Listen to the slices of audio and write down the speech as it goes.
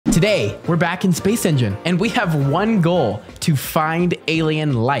Today, we're back in SpaceEngine, and we have one goal: to find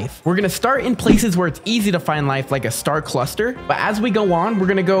alien life. We're gonna start in places where it's easy to find life, like a star cluster, but as we go on, we're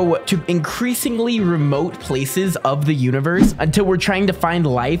gonna go to increasingly remote places of the universe until we're trying to find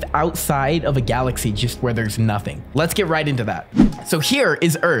life outside of a galaxy, just where there's nothing. Let's get right into that. So here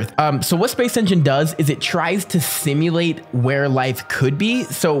is Earth. So what SpaceEngine does is it tries to simulate where life could be.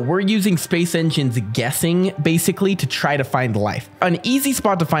 So we're using SpaceEngine's guessing, basically, to try to find life. An easy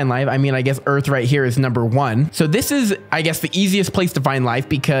spot to find life, I mean, I guess Earth right here is number one. So this is, I guess, the easiest place to find life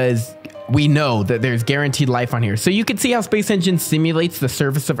because we know that there's guaranteed life on here. So you can see how SpaceEngine simulates the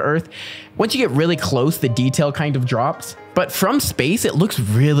surface of Earth. Once you get really close, the detail kind of drops. But from space, it looks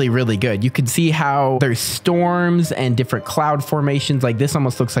really, really good. You can see how there's storms and different cloud formations. Like this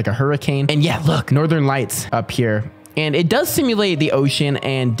almost looks like a hurricane. And yeah, look, northern lights up here. And it does simulate the ocean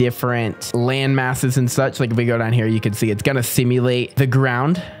and different land masses and such. Like if we go down here, you can see it's gonna simulate the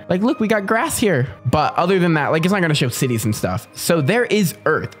ground. Like, look, we got grass here. But other than that, like it's not gonna show cities and stuff. So there is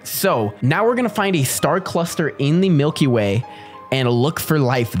Earth. So now we're gonna find a star cluster in the Milky Way and look for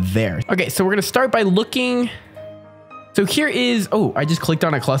life there. Okay, so we're gonna start by looking. So here is, oh, I just clicked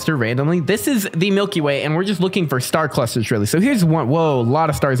on a cluster randomly. This is the Milky Way, and we're just looking for star clusters, really. So here's one. Whoa, a lot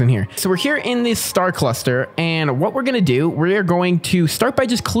of stars in here. So we're here in this star cluster, and what we're gonna do, we're going to start by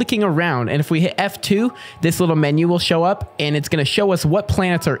just clicking around. And if we hit F2, this little menu will show up, and it's gonna show us what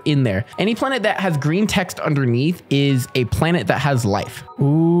planets are in there. Any planet that has green text underneath is a planet that has life.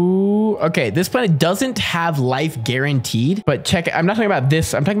 Ooh, okay, this planet doesn't have life guaranteed, but check it. I'm not talking about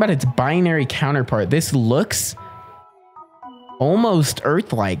this. I'm talking about its binary counterpart. This looks almost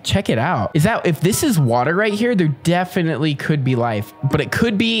Earth-like. Check it out. Is that, if this is water right here, there definitely could be life, but it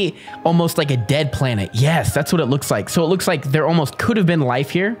could be almost like a dead planet. Yes, that's what it looks like. So it looks like there almost could have been life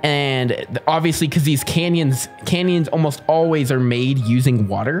here. And obviously, because these canyons almost always are made using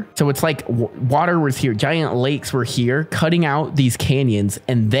water. So it's like water was here, giant lakes were here, cutting out these canyons.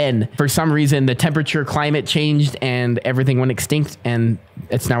 And then for some reason, the temperature, climate changed and everything went extinct, and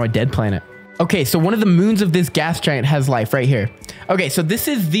it's now a dead planet. Okay, so one of the moons of this gas giant has life right here. Okay, so this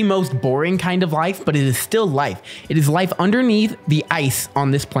is the most boring kind of life, but it is still life. It is life underneath the ice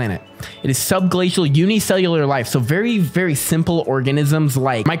on this planet. It is subglacial unicellular life. So very, very simple organisms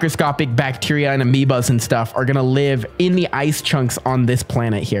like microscopic bacteria and amoebas and stuff are gonna live in the ice chunks on this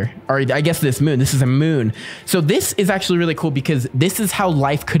planet here. Or I guess this moon, this is a moon. So this is actually really cool because this is how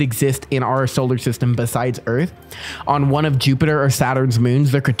life could exist in our solar system besides Earth. On one of Jupiter or Saturn's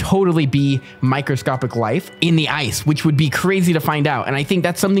moons, there could totally be microscopic life in the ice, which would be crazy to find out. And I think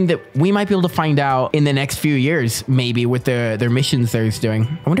that's something that we might be able to find out in the next few years, maybe with their missions they're doing.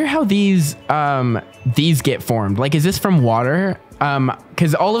 I wonder how these get formed. Like, is this from water?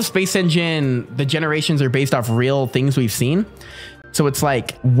 Because all of SpaceEngine, the generations are based off real things we've seen. So it's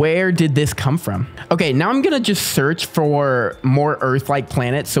like, where did this come from? Okay, now I'm gonna just search for more Earth-like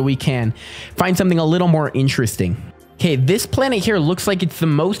planets so we can find something a little more interesting. Okay, this planet here looks like it's the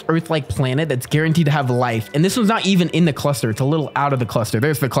most Earth-like planet that's guaranteed to have life. And this one's not even in the cluster. It's a little out of the cluster.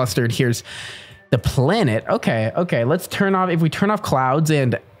 There's the cluster, and here's the planet. Okay, let's turn off, if we turn off clouds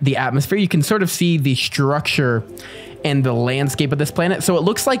and the atmosphere, you can sort of see the structure and the landscape of this planet. So it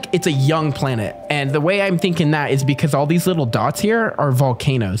looks like it's a young planet. And the way I'm thinking that is because all these little dots here are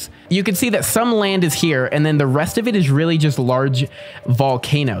volcanoes. You can see that some land is here, and then the rest of it is really just large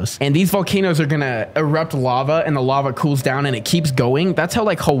volcanoes. And these volcanoes are gonna erupt lava, and the lava cools down and it keeps going. That's how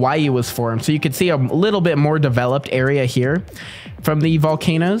like Hawaii was formed. So you can see a little bit more developed area here from the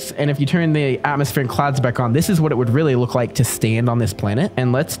volcanoes. And if you turn the atmosphere and clouds back on, this is what it would really look like to stand on this planet.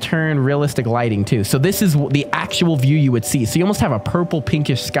 And let's turn realistic lighting too. So this is the actual view you would see. So you almost have a purple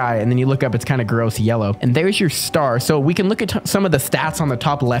pinkish sky, and then you look up, it's kind of gross yellow. And there's your star. So we can look at some of the stats on the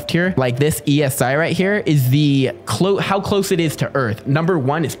top left here. Like this ESI right here is the how close it is to Earth. Number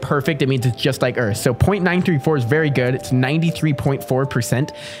 1 is perfect. It means it's just like Earth. So 0.934 is very good. It's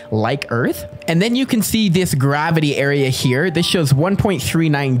 93.4% like Earth. And then you can see this gravity area here. This shows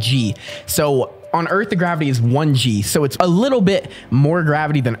 1.39 G. So on Earth, the gravity is 1 G, so it's a little bit more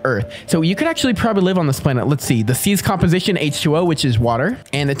gravity than Earth. So you could actually probably live on this planet. Let's see, the sea's composition, H2O, which is water,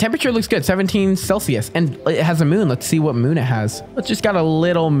 and the temperature looks good, 17 Celsius, and it has a moon. Let's see what moon it has. It's just got a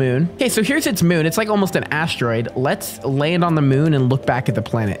little moon. Okay, so here's its moon. It's like almost an asteroid. Let's land on the moon and look back at the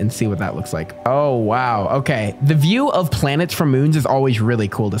planet and see what that looks like. Oh, wow. Okay, the view of planets from moons is always really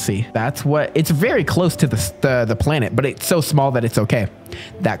cool to see. That's what, it's very close to the planet, but it's so small that it's okay.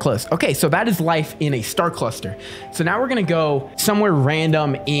 That close. Okay, so that is life in a star cluster. So now we're gonna go somewhere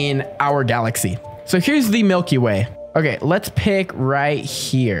random in our galaxy. So here's the Milky Way. Okay, let's pick right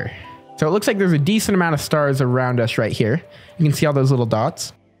here. So it looks like there's a decent amount of stars around us right here. You can see all those little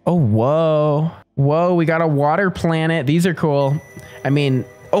dots. Oh, whoa. Whoa, we got a water planet. These are cool. I mean,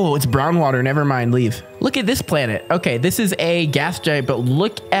 oh, it's brown water. Never mind, leave. Look at this planet. Okay, this is a gas giant, but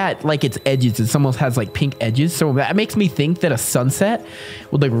look at like its edges. It almost has like pink edges. So that makes me think that a sunset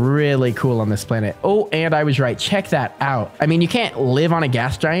would look really cool on this planet. Oh, and I was right. Check that out. I mean, you can't live on a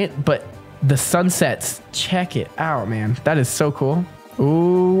gas giant, but the sunsets, check it out, man. That is so cool.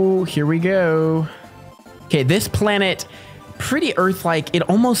 Oh, here we go. Okay, this planet, pretty Earth-like.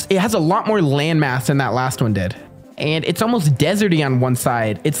 It has a lot more landmass than that last one did. And it's almost deserty on one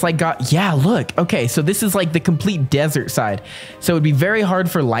side. It's like yeah, look. Okay, so this is like the complete desert side. So it'd be very hard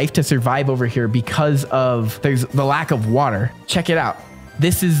for life to survive over here because there's the lack of water. Check it out.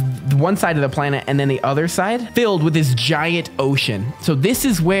 This is one side of the planet, and then the other side filled with this giant ocean. So this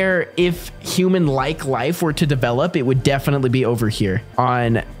is where if human-like life were to develop, it would definitely be over here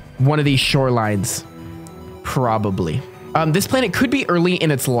on one of these shorelines, probably. This planet could be early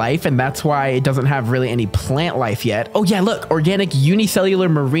in its life, and that's why it doesn't have really any plant life yet. Oh yeah, look, organic unicellular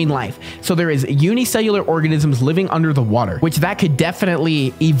marine life. So there is unicellular organisms living under the water, which that could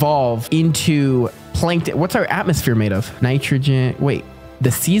definitely evolve into plankton. What's our atmosphere made of? Nitrogen. Wait,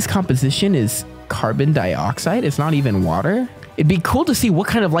 the sea's composition is carbon dioxide. It's not even water. It'd be cool to see what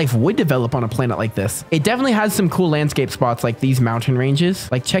kind of life would develop on a planet like this. It definitely has some cool landscape spots like these mountain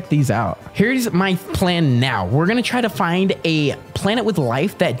ranges. Like, check these out. Here's my plan now. We're gonna try to find a planet with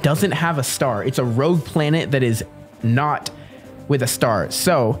life that doesn't have a star. It's a rogue planet that is not with a star.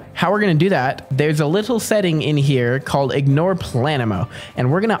 So how we're gonna do that, there's a little setting in here called ignore planemo, and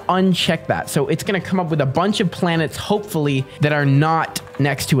we're gonna uncheck that. So it's gonna come up with a bunch of planets, hopefully, that are not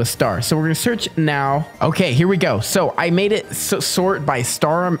next to a star. So we're gonna search now. Okay, here we go. So I made it sort by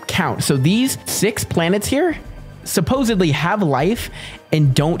star count. So these 6 planets here supposedly have life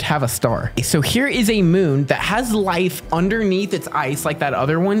and don't have a star. So here is a moon that has life underneath its ice like that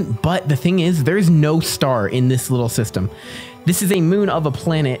other one, but the thing is, there's no star in this little system. This is a moon of a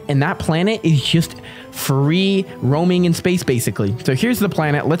planet, and that planet is just free roaming in space, basically. So here's the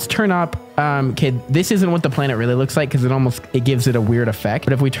planet. Let's turn up, okay, this isn't what the planet really looks like because it gives it a weird effect.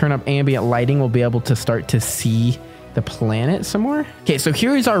 But if we turn up ambient lighting, we'll be able to start to see the planet some more. Okay, so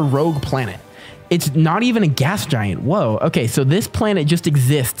here is our rogue planet. It's not even a gas giant. Whoa. Okay, so this planet just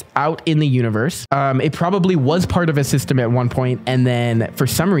exists out in the universe. It probably was part of a system at one point, and then for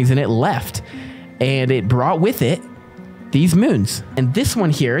some reason it left, and it brought with it these moons. And this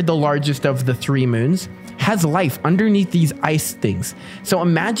one here, the largest of the 3 moons, has life underneath these ice things. So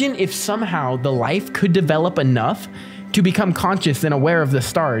imagine if somehow the life could develop enough to become conscious and aware of the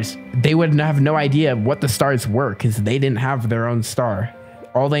stars. They would have no idea what the stars were because they didn't have their own star.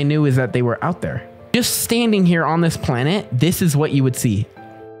 All they knew is that they were out there. Just standing here on this planet, this is what you would see.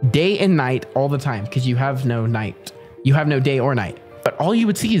 Day and night all the time, because you have no night. You have no day or night. But all you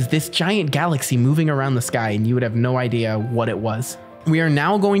would see is this giant galaxy moving around the sky, and you would have no idea what it was. We are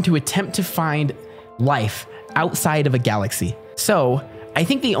now going to attempt to find life outside of a galaxy. So I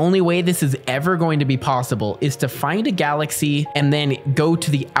think the only way this is ever going to be possible is to find a galaxy and then go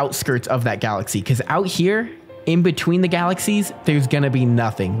to the outskirts of that galaxy. Because out here, in between the galaxies, there's gonna be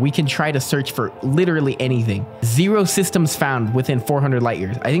nothing. We can try to search for literally anything. 0 systems found within 400 light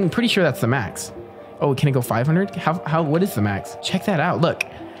years. I'm pretty sure that's the max. Oh, can it go 500? What is the max? Check that out. Look,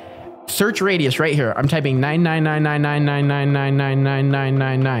 search radius right here. I'm typing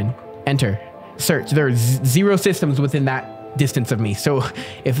 9999999999999. Enter. Search. There are 0 systems within that distance of me. So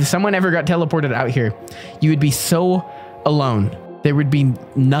if someone ever got teleported out here, you would be so alone. There would be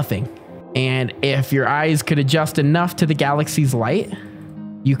nothing. And if your eyes could adjust enough to the galaxy's light,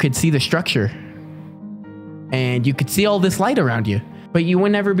 you could see the structure. And you could see all this light around you, but you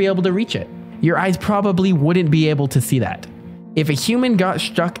would never be able to reach it. Your eyes probably wouldn't be able to see that. If a human got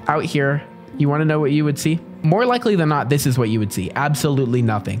stuck out here, you want to know what you would see? More likely than not, this is what you would see. Absolutely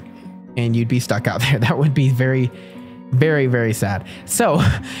nothing. And you'd be stuck out there. That would be very, very, very sad. So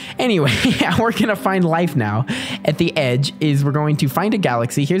anyway, we're going to find life now. At the edge we're going to find a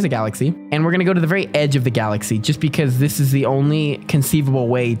galaxy. Here's a galaxy. And we're going to go to the very edge of the galaxy just because this is the only conceivable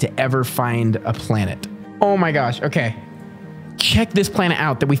way to ever find a planet. Oh my gosh. Okay. Check this planet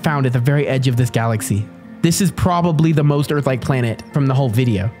out that we found at the very edge of this galaxy. This is probably the most Earth-like planet from the whole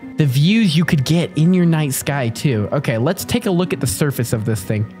video. The views you could get in your night sky too. Okay, let's take a look at the surface of this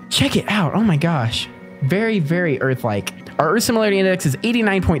thing. Check it out. Oh my gosh. Very, very Earth-like. Our Earth similarity index is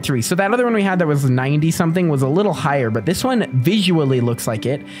 89.3. So that other one we had that was 90 something was a little higher, but this one visually looks like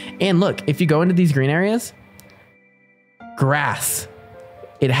it. And look, if you go into these green areas, grass.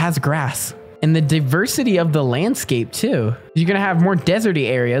 It has grass. And the diversity of the landscape too. You're gonna have more deserty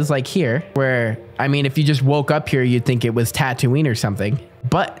areas like here where, I mean, if you just woke up here, you'd think it was Tatooine or something.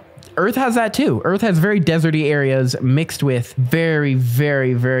 But Earth has that too. Earth has very deserty areas mixed with very,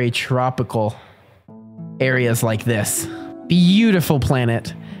 very, very tropical areas like this. Beautiful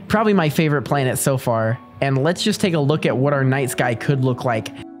planet. Probably my favorite planet so far. And let's just take a look at what our night sky could look like.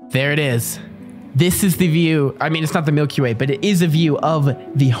 There it is. This is the view. I mean, it's not the Milky Way, but it is a view of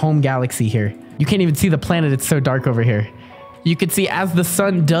the home galaxy here. You can't even see the planet. It's so dark over here. You can see as the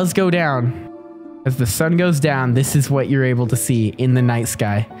sun does go down, as the sun goes down, this is what you're able to see in the night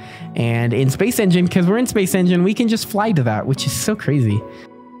sky. And in SpaceEngine, because we're in SpaceEngine, we can just fly to that, which is so crazy.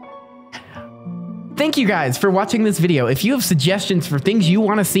 Thank you guys for watching this video. If you have suggestions for things you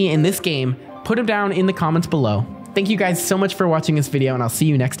want to see in this game, put them down in the comments below. Thank you guys so much for watching this video, and I'll see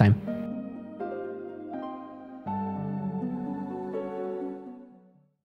you next time.